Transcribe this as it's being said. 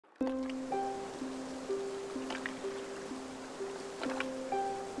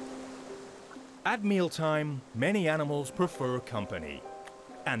At mealtime, many animals prefer company,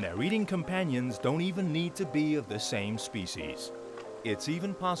 and their eating companions don't even need to be of the same species. It's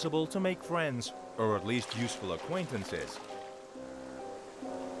even possible to make friends, or at least useful acquaintances.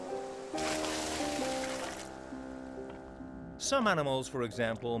 Some animals, for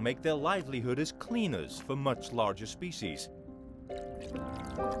example, make their livelihood as cleaners for much larger species.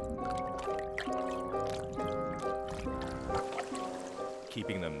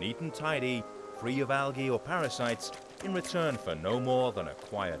 Keeping them neat and tidy, free of algae or parasites, in return for no more than a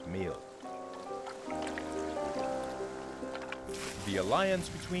quiet meal. The alliance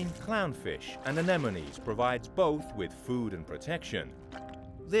between clownfish and anemones provides both with food and protection.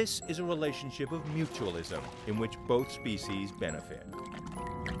 This is a relationship of mutualism in which both species benefit.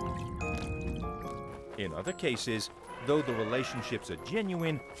 In other cases, though the relationships are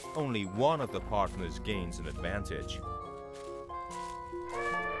genuine, only one of the partners gains an advantage.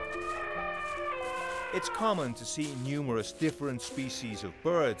 It's common to see numerous different species of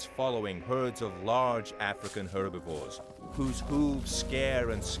birds following herds of large African herbivores, whose hooves scare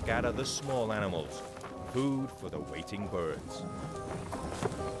and scatter the small animals, food for the waiting birds.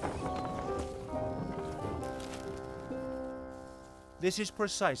 This is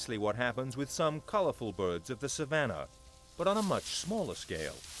precisely what happens with some colorful birds of the savannah, but on a much smaller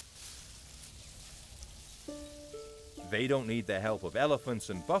scale. They don't need the help of elephants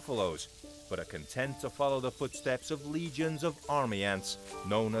and buffaloes, but are content to follow the footsteps of legions of army ants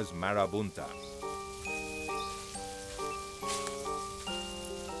known as marabunta.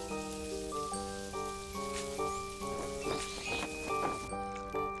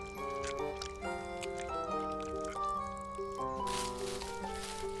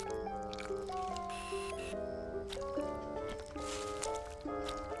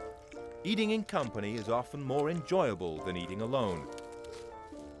 Eating in company is often more enjoyable than eating alone.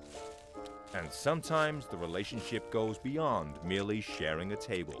 And sometimes the relationship goes beyond merely sharing a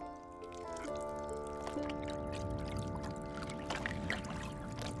table.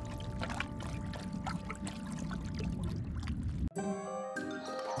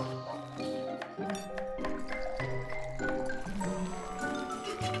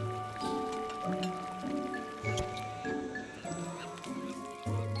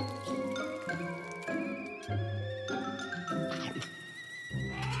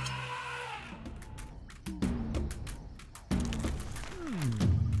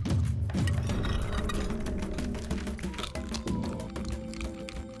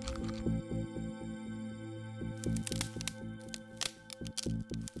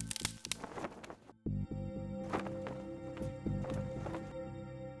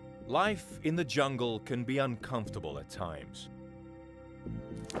 Life in the jungle can be uncomfortable at times.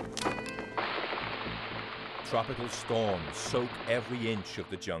 Tropical storms soak every inch of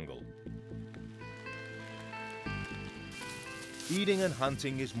the jungle. Eating and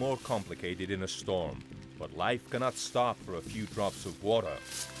hunting is more complicated in a storm, but life cannot stop for a few drops of water.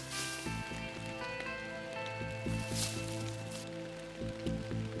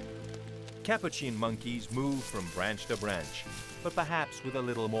 Capuchin monkeys move from branch to branch, but perhaps with a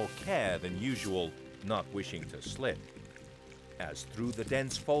little more care than usual, not wishing to slip. As through the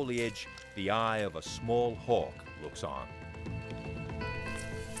dense foliage, the eye of a small hawk looks on.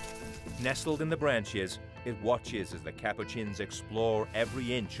 Nestled in the branches, it watches as the capuchins explore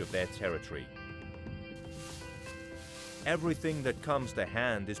every inch of their territory. Everything that comes to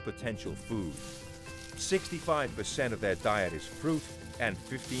hand is potential food. 65% of their diet is fruit, and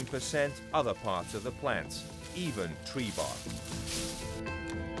 15% other parts of the plants, even tree bark.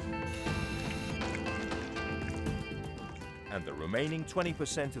 And the remaining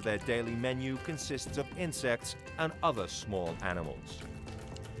 20% of their daily menu consists of insects and other small animals.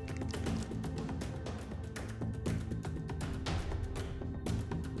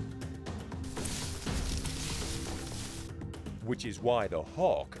 Which is why the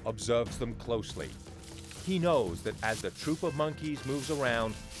hawk observes them closely. He knows that as the troop of monkeys moves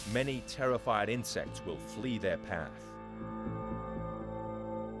around, many terrified insects will flee their path.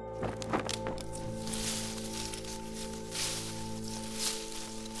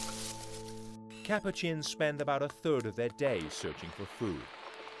 Capuchins spend about a third of their day searching for food.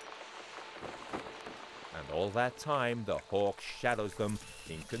 And all that time, the hawk shadows them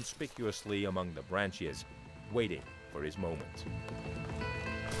inconspicuously among the branches, waiting for his moment.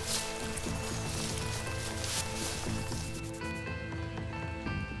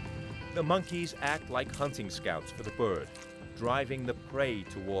 The monkeys act like hunting scouts for the bird, driving the prey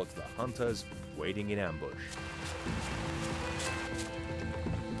towards the hunters waiting in ambush.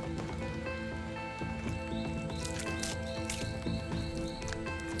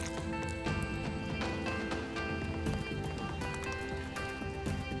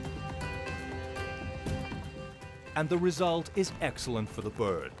 And the result is excellent for the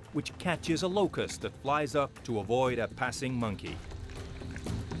bird, which catches a locust that flies up to avoid a passing monkey.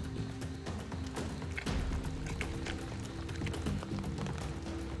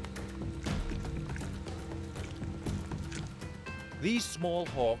 These small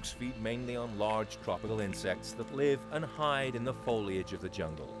hawks feed mainly on large tropical insects that live and hide in the foliage of the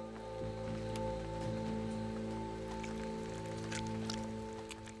jungle.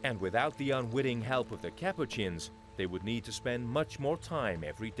 And without the unwitting help of the capuchins, they would need to spend much more time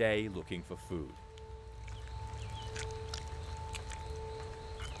every day looking for food.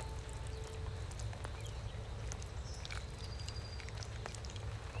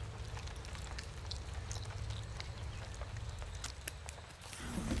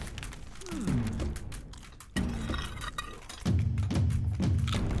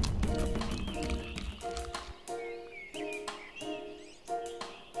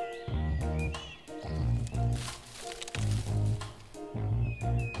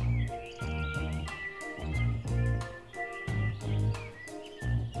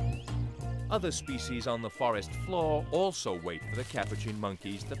 Other species on the forest floor also wait for the capuchin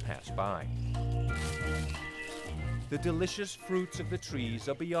monkeys to pass by. The delicious fruits of the trees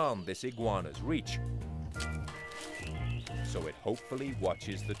are beyond this iguana's reach, so it hopefully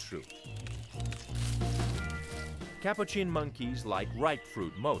watches the truth. Capuchin monkeys like ripe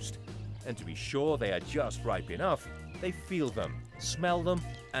fruit most, and to be sure they are just ripe enough, they feel them, smell them,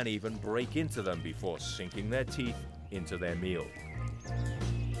 and even break into them before sinking their teeth into their meal.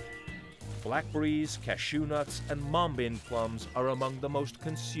 Blackberries, cashew nuts, and mombin plums are among the most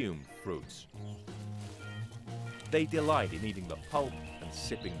consumed fruits. They delight in eating the pulp and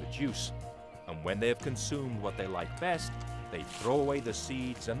sipping the juice, and when they have consumed what they like best, they throw away the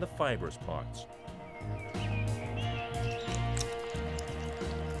seeds and the fibrous parts.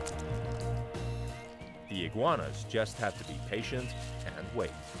 The iguanas just have to be patient and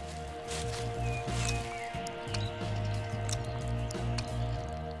wait.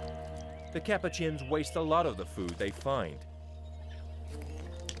 The capuchins waste a lot of the food they find.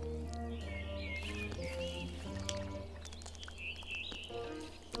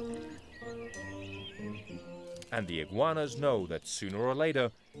 And the iguanas know that sooner or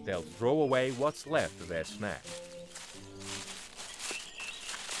later they'll throw away what's left of their snack.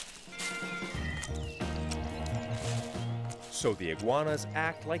 So the iguanas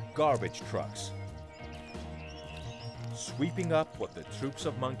act like garbage trucks, sweeping up what the troops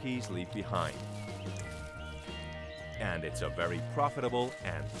of monkeys leave behind. And it's a very profitable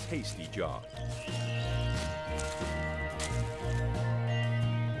and tasty job.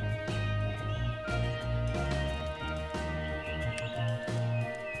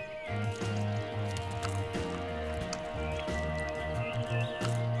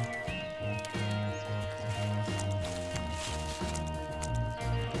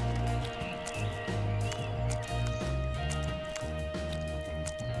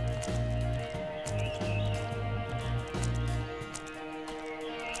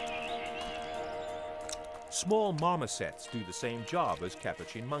 Small marmosets do the same job as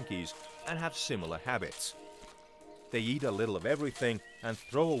capuchin monkeys and have similar habits. They eat a little of everything and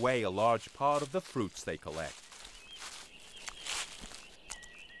throw away a large part of the fruits they collect.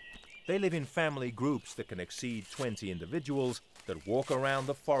 They live in family groups that can exceed 20 individuals that walk around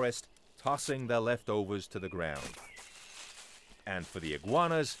the forest, tossing their leftovers to the ground. And for the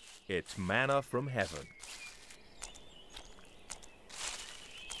iguanas, it's manna from heaven.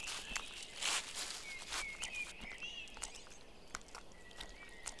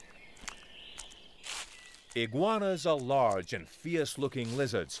 Iguanas are large and fierce-looking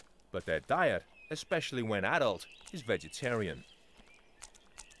lizards, but their diet, especially when adult, is vegetarian.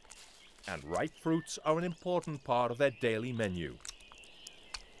 And ripe fruits are an important part of their daily menu,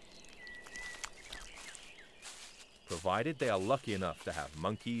 provided they are lucky enough to have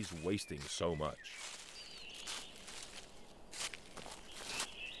monkeys wasting so much.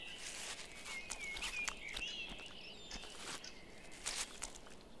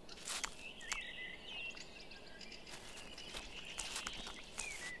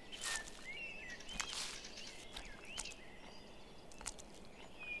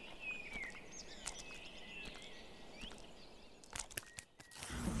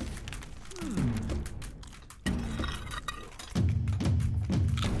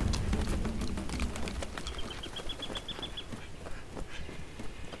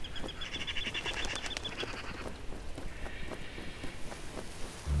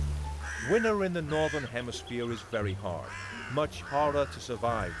 Winter in the northern hemisphere is very hard, much harder to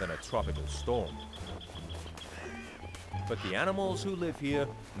survive than a tropical storm. But the animals who live here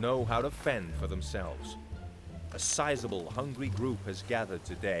know how to fend for themselves. A sizable hungry group has gathered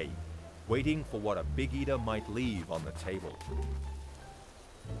today, waiting for what a big eater might leave on the table.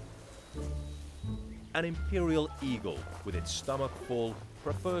 An imperial eagle, with its stomach full,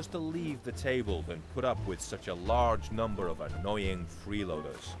 prefers to leave the table than put up with such a large number of annoying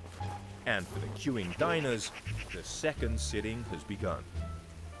freeloaders. And for the queuing diners, the second sitting has begun.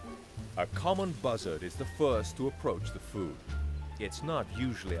 A common buzzard is the first to approach the food. It's not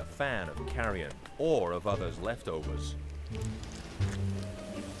usually a fan of carrion or of others' leftovers.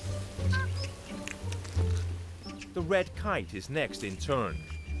 The red kite is next in turn.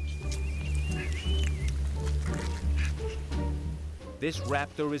 This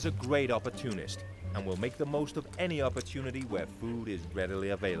raptor is a great opportunist and will make the most of any opportunity where food is readily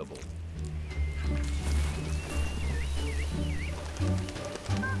available.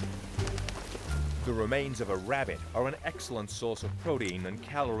 The remains of a rabbit are an excellent source of protein and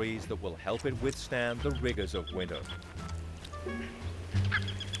calories that will help it withstand the rigors of winter.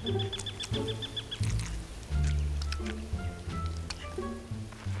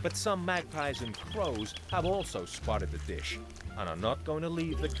 But some magpies and crows have also spotted the dish and are not going to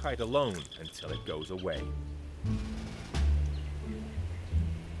leave the kite alone until it goes away.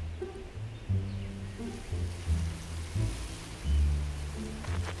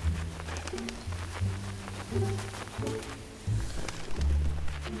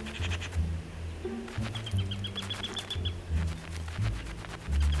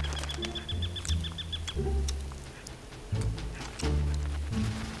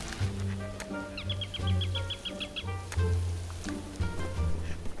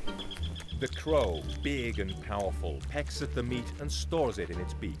 The crow, big and powerful, pecks at the meat and stores it in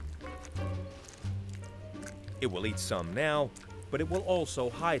its beak. It will eat some now, but it will also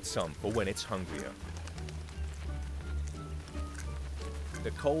hide some for when it's hungrier.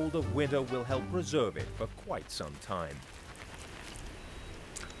 The cold of winter will help preserve it for quite some time.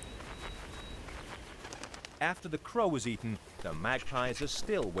 After the crow is eaten, the magpies are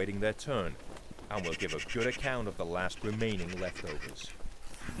still waiting their turn and will give a good account of the last remaining leftovers.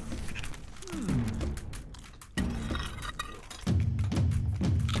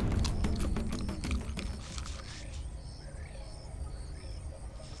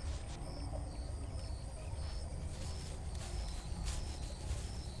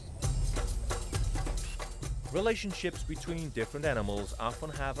 Relationships between different animals often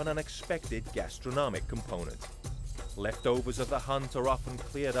have an unexpected gastronomic component. Leftovers of the hunt are often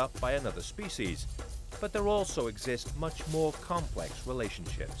cleared up by another species, but there also exist much more complex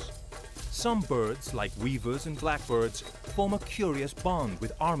relationships. Some birds, like weavers and blackbirds, form a curious bond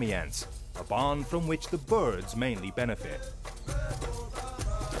with army ants, a bond from which the birds mainly benefit.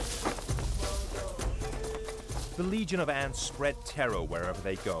 The legion of ants spread terror wherever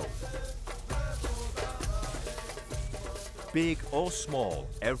they go. Big or small,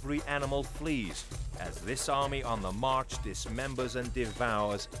 every animal flees, as this army on the march dismembers and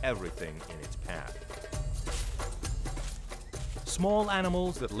devours everything in its path. Small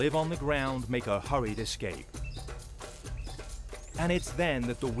animals that live on the ground make a hurried escape. And it's then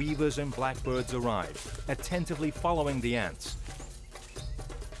that the weavers and blackbirds arrive, attentively following the ants.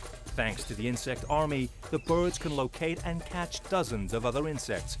 Thanks to the insect army, the birds can locate and catch dozens of other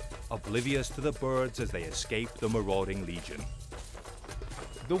insects, oblivious to the birds as they escape the marauding legion.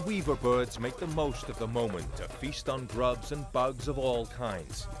 The weaver birds make the most of the moment to feast on grubs and bugs of all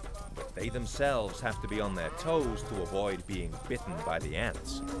kinds, but they themselves have to be on their toes to avoid being bitten by the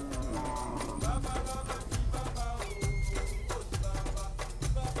ants.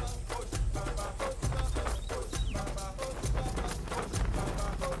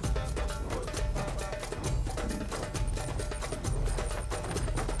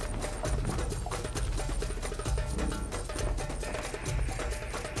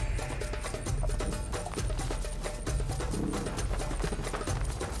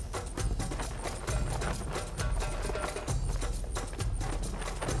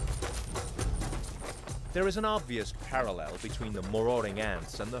 There is an obvious parallel between the marauding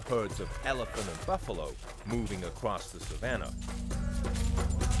ants and the herds of elephant and buffalo moving across the savannah.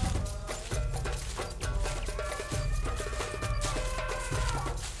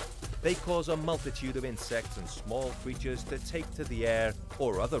 They cause a multitude of insects and small creatures to take to the air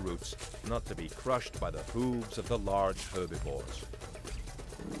or other routes, not to be crushed by the hooves of the large herbivores.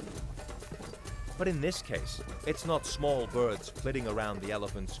 But in this case, it's not small birds flitting around the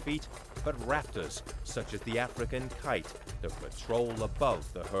elephant's feet, but raptors, such as the African kite, that patrol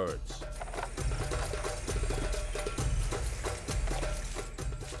above the herds.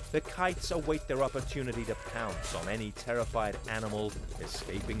 The kites await their opportunity to pounce on any terrified animal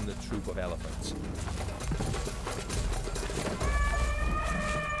escaping the troop of elephants.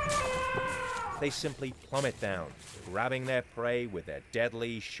 they simply plummet down, grabbing their prey with their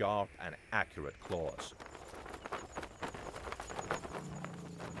deadly, sharp, and accurate claws.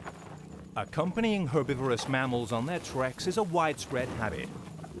 Accompanying herbivorous mammals on their treks is a widespread habit.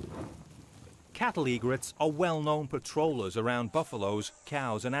 Cattle egrets are well-known patrollers around buffaloes,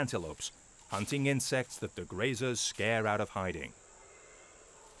 cows, and antelopes, hunting insects that the grazers scare out of hiding.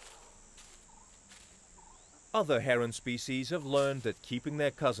 Other heron species have learned that keeping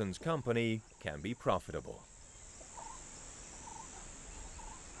their cousins company can be profitable.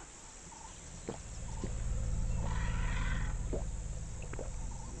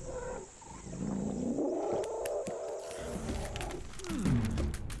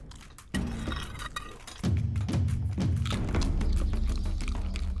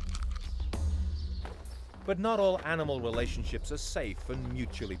 But not all animal relationships are safe and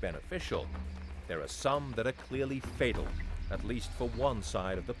mutually beneficial. There are some that are clearly fatal, at least for one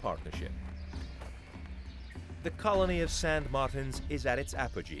side of the partnership. The colony of sand martins is at its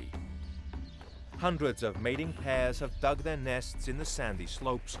apogee. Hundreds of mating pairs have dug their nests in the sandy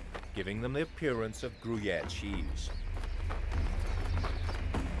slopes, giving them the appearance of Gruyere cheese.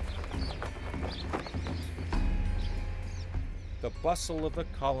 The bustle of the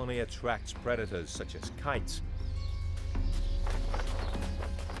colony attracts predators such as kites,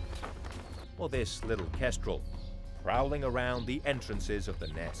 or this little kestrel, prowling around the entrances of the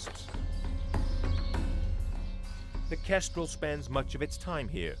nests. The kestrel spends much of its time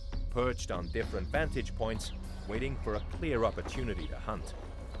here, perched on different vantage points, waiting for a clear opportunity to hunt.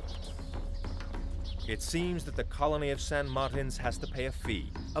 It seems that the colony of sand martins has to pay a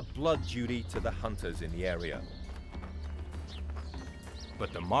fee, a blood duty to the hunters in the area.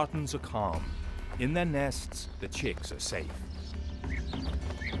 But the martins are calm. In their nests, the chicks are safe.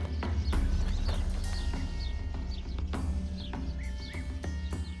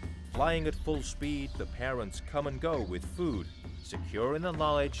 Flying at full speed, the parents come and go with food, secure in the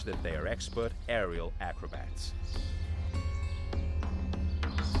knowledge that they are expert aerial acrobats.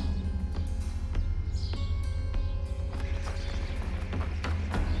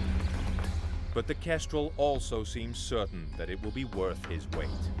 But the kestrel also seems certain that it will be worth his weight.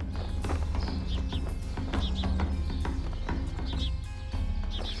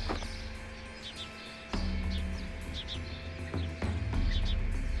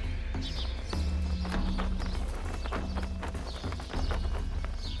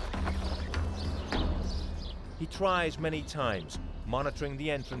 He tries many times, monitoring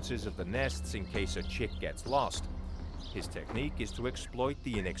the entrances of the nests in case a chick gets lost. His technique is to exploit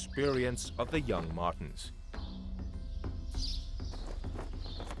the inexperience of the young martins.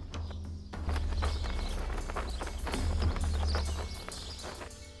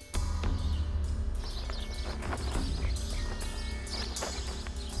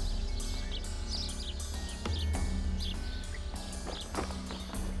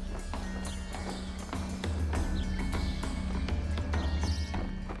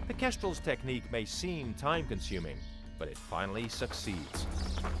 The kestrel's technique may seem time-consuming, but it finally succeeds.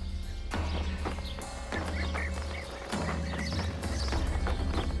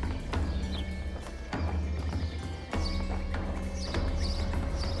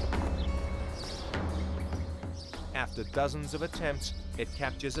 After dozens of attempts, it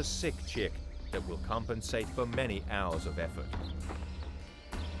captures a sick chick that will compensate for many hours of effort.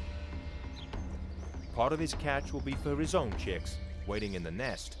 Part of his catch will be for his own chicks, waiting in the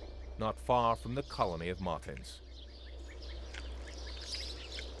nest, not far from the colony of martins.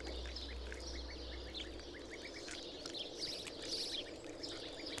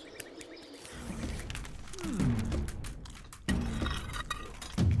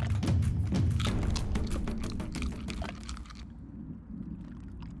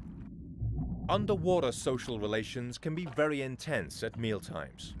 Underwater social relations can be very intense at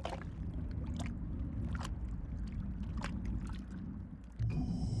mealtimes.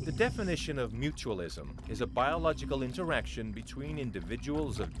 The definition of mutualism is a biological interaction between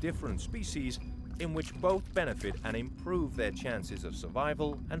individuals of different species in which both benefit and improve their chances of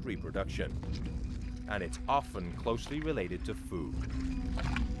survival and reproduction. And it's often closely related to food.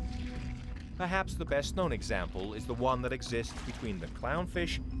 Perhaps the best known example is the one that exists between the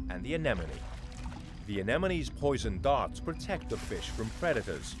clownfish and the anemone. The anemone's poison darts protect the fish from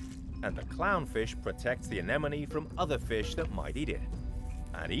predators, and the clownfish protects the anemone from other fish that might eat it.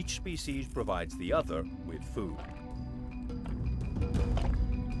 And each species provides the other with food.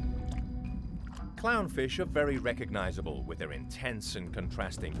 Clownfish are very recognizable with their intense and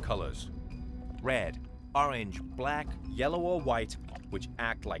contrasting colors. Red, orange, black, yellow or white, which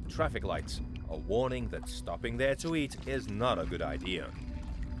act like traffic lights, a warning that stopping there to eat is not a good idea.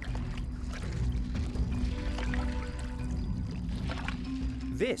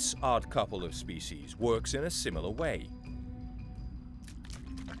 This odd couple of species works in a similar way.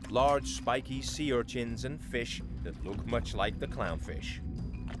 Large spiky sea urchins and fish that look much like the clownfish.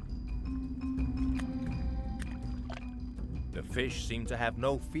 The fish seem to have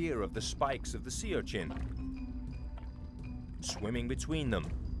no fear of the spikes of the sea urchin, swimming between them,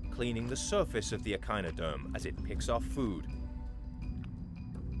 cleaning the surface of the echinoderm as it picks off food.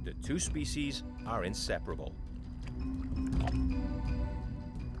 The two species are inseparable.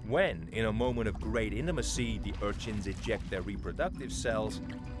 When, in a moment of great intimacy, the urchins eject their reproductive cells,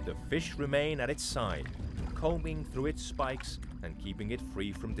 the fish remain at its side, combing through its spikes and keeping it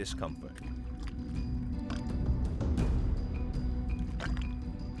free from discomfort.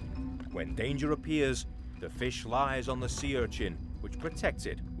 When danger appears, the fish lies on the sea urchin, which protects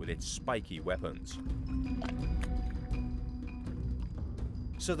it with its spiky weapons.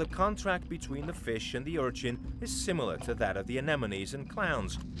 So the contract between the fish and the urchin is similar to that of the anemones and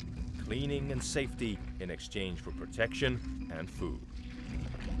clowns, cleaning and safety in exchange for protection and food.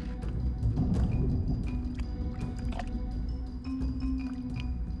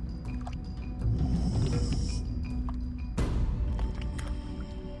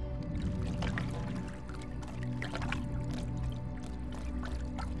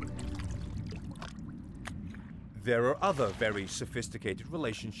 There are other very sophisticated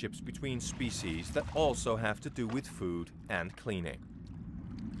relationships between species that also have to do with food and cleaning.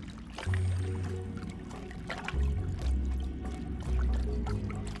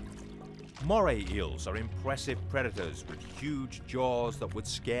 Moray eels are impressive predators with huge jaws that would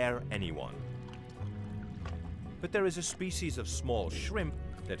scare anyone. But there is a species of small shrimp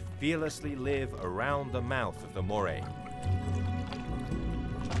that fearlessly live around the mouth of the moray.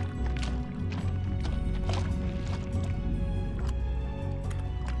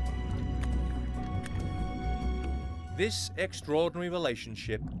 This extraordinary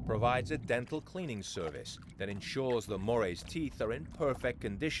relationship provides a dental cleaning service that ensures the moray's teeth are in perfect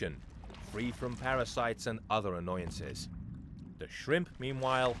condition, free from parasites and other annoyances. The shrimp,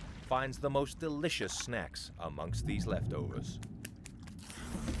 meanwhile, finds the most delicious snacks amongst these leftovers.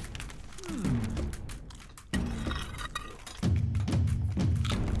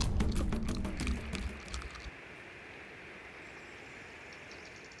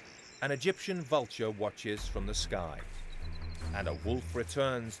 An Egyptian vulture watches from the sky, and a wolf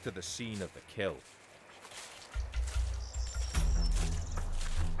returns to the scene of the kill.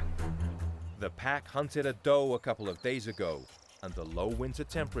 The pack hunted a doe a couple of days ago, and the low winter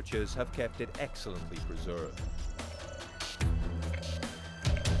temperatures have kept it excellently preserved.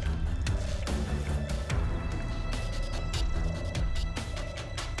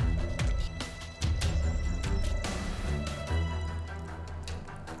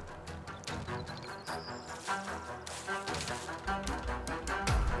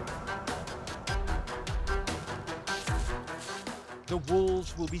 The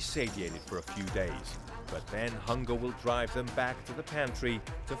wolves will be satiated for a few days, but then hunger will drive them back to the pantry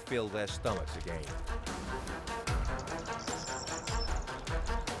to fill their stomachs again.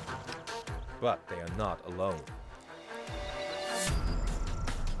 But they are not alone.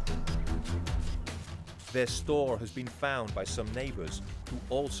 Their store has been found by some neighbors who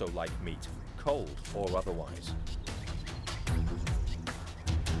also like meat, cold or otherwise.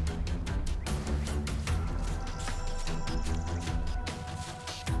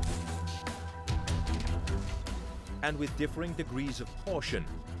 And with differing degrees of caution,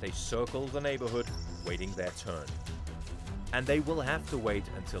 they circle the neighborhood, waiting their turn. And they will have to wait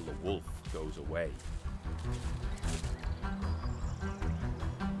until the wolf goes away.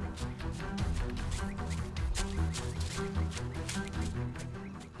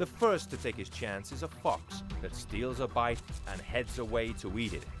 The first to take his chance is a fox that steals a bite and heads away to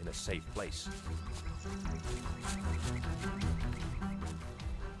eat it in a safe place.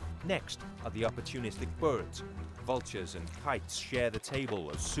 Next are the opportunistic birds. Vultures and kites share the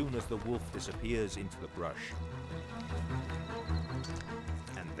table as soon as the wolf disappears into the brush.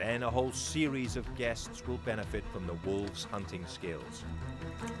 And then a whole series of guests will benefit from the wolf's hunting skills.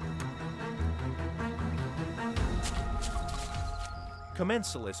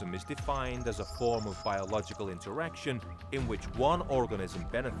 Commensalism is defined as a form of biological interaction in which one organism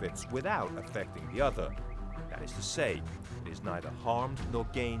benefits without affecting the other. That is to say, it is neither harmed nor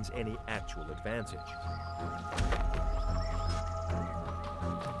gains any actual advantage.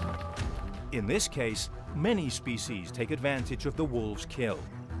 In this case, many species take advantage of the wolf's kill.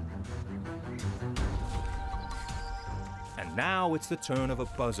 And now it's the turn of a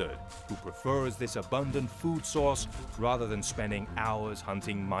buzzard, who prefers this abundant food source rather than spending hours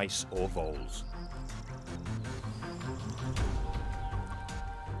hunting mice or voles.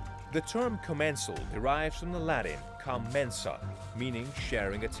 The term commensal derives from the Latin commensa, meaning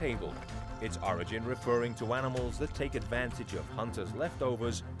sharing a table. Its origin referring to animals that take advantage of hunters'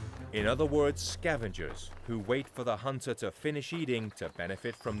 leftovers, in other words, scavengers who wait for the hunter to finish eating to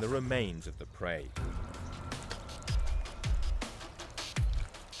benefit from the remains of the prey.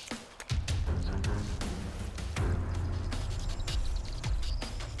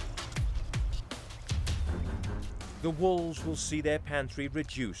 The wolves will see their pantry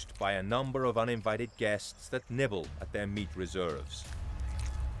reduced by a number of uninvited guests that nibble at their meat reserves.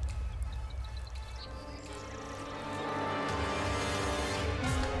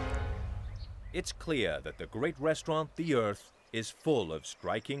 It's clear that the great restaurant, The Earth, is full of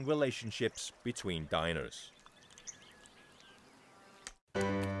striking relationships between diners.